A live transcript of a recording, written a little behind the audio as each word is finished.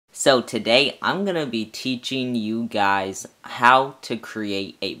So today I'm going to be teaching you guys how to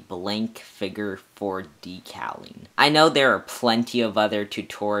create a blank figure for decaling. I know there are plenty of other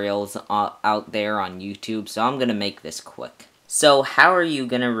tutorials out there on YouTube, so I'm going to make this quick. So how are you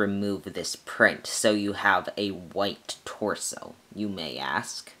going to remove this print so you have a white torso, you may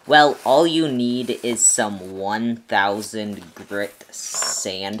ask? Well, all you need is some 1000 grit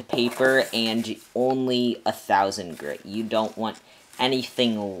sandpaper and only 1000 grit. You don't want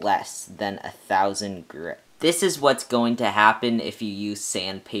anything less than 1000 grit. This is what's going to happen if you use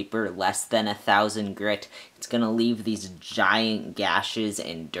sandpaper less than 1000 grit. It's going to leave these giant gashes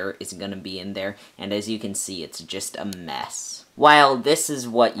and dirt is going to be in there, and as you can see, it's just a mess. While this is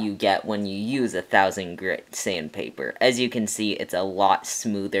what you get when you use 1000 grit sandpaper. As you can see, it's a lot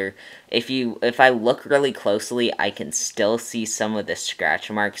smoother. If I look really closely, I can still see some of the scratch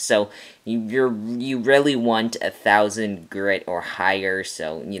marks, so you really want 1000 grit or higher,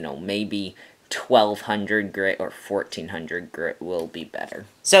 so, you know, maybe 1200 grit or 1400 grit will be better.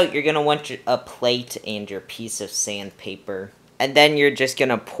 So you're going to want a plate and your piece of sandpaper. And then you're just going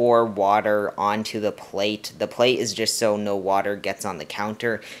to pour water onto the plate. The plate is just so no water gets on the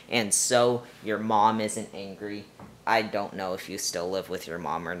counter. And so your mom isn't angry. I don't know if you still live with your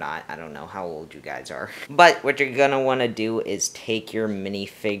mom or not. I don't know how old you guys are. But what you're going to want to do is take your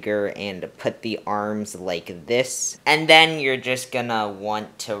minifigure and put the arms like this. And then you're just going to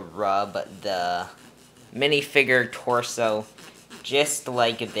want to rub the minifigure torso just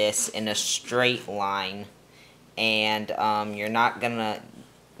like this in a straight line. And you're not going to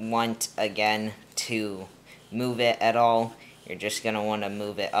want, again, to move it at all. You're just going to want to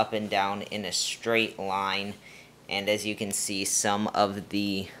move it up and down in a straight line. And as you can see, some of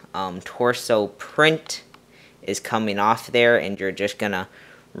the torso print is coming off there, and you're just going to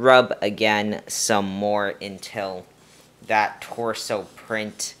rub again some more until that torso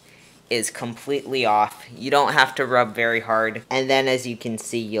print is completely off. You don't have to rub very hard. And then as you can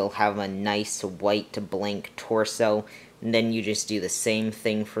see, you'll have a nice white blank torso. And then you just do the same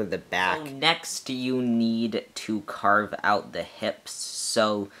thing for the back. So next you need to carve out the hips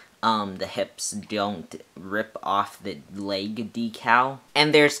so the hips don't rip off the leg decal.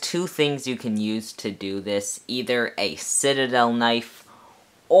 And there's two things you can use to do this. Either a Citadel knife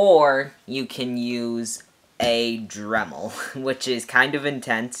or you can use a Dremel, which is kind of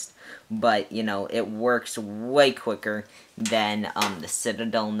intense. But, you know, it works way quicker than the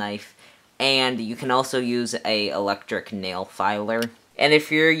Citadel knife. And you can also use a electric nail filer. And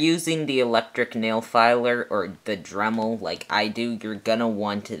if you're using the electric nail filer or the Dremel like I do, you're gonna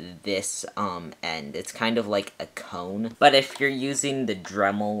want this end. It's kind of like a cone. But if you're using the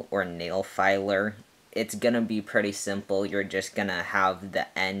Dremel or nail filer, it's gonna be pretty simple. You're just gonna have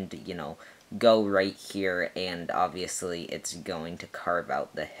the end, you know, go right here, and obviously it's going to carve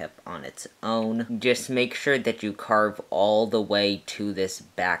out the hip on its own. Just make sure that you carve all the way to this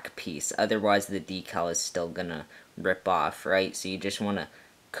back piece, otherwise the decal is still gonna rip off, right? So you just want to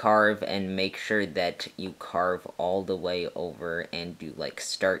carve and make sure that you carve all the way over, and you like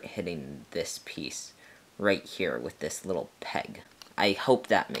start hitting this piece right here with this little peg. I hope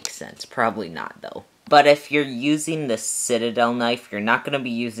that makes sense. Probably not though. But if you're using the Citadel knife, you're not going to be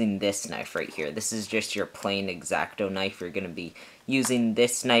using this knife right here. This is just your plain X-Acto knife. You're going to be using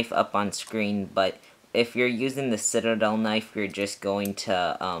this knife up on screen. But if you're using the Citadel knife, you're just going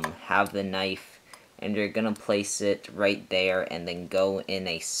to have the knife, and you're going to place it right there and then go in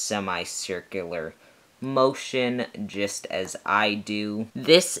a semicircular motion just as I do.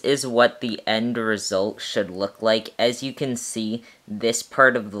 This is what the end result should look like. As you can see, this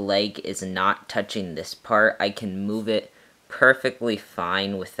part of the leg is not touching this part. I can move it perfectly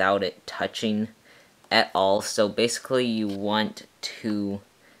fine without it touching at all. So basically you want to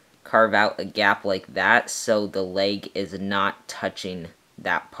carve out a gap like that so the leg is not touching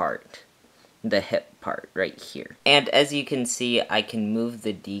that part, the hip part right here. And as you can see, I can move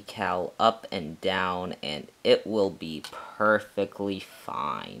the decal up and down and it will be perfectly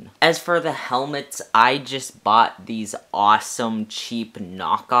fine. As for the helmets, I just bought these awesome cheap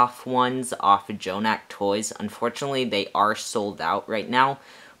knockoff ones off of JONAK Toys. Unfortunately, they are sold out right now.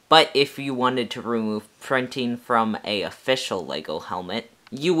 But if you wanted to remove printing from a official LEGO helmet,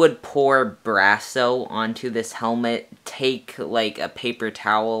 you would pour Brasso onto this helmet, take like a paper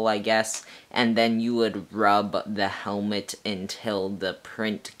towel, I guess, and then you would rub the helmet until the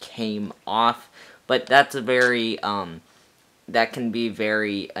print came off. But that's very, that can be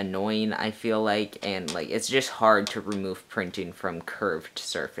very annoying, I feel like, and like it's just hard to remove printing from curved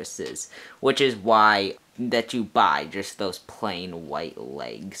surfaces, which is why that you buy just those plain white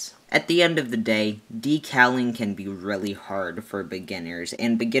legs. At the end of the day, decaling can be really hard for beginners,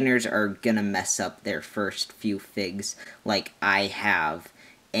 and beginners are gonna mess up their first few figs like I have.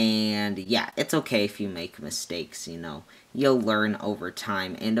 And yeah, it's okay if you make mistakes, you know. You'll learn over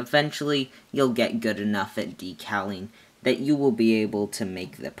time, and eventually you'll get good enough at decaling that you will be able to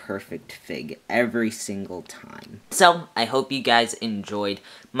make the perfect fig every single time. So, I hope you guys enjoyed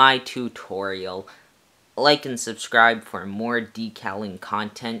my tutorial. Like and subscribe for more decaling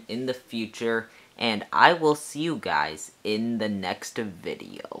content in the future, and I will see you guys in the next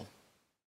video.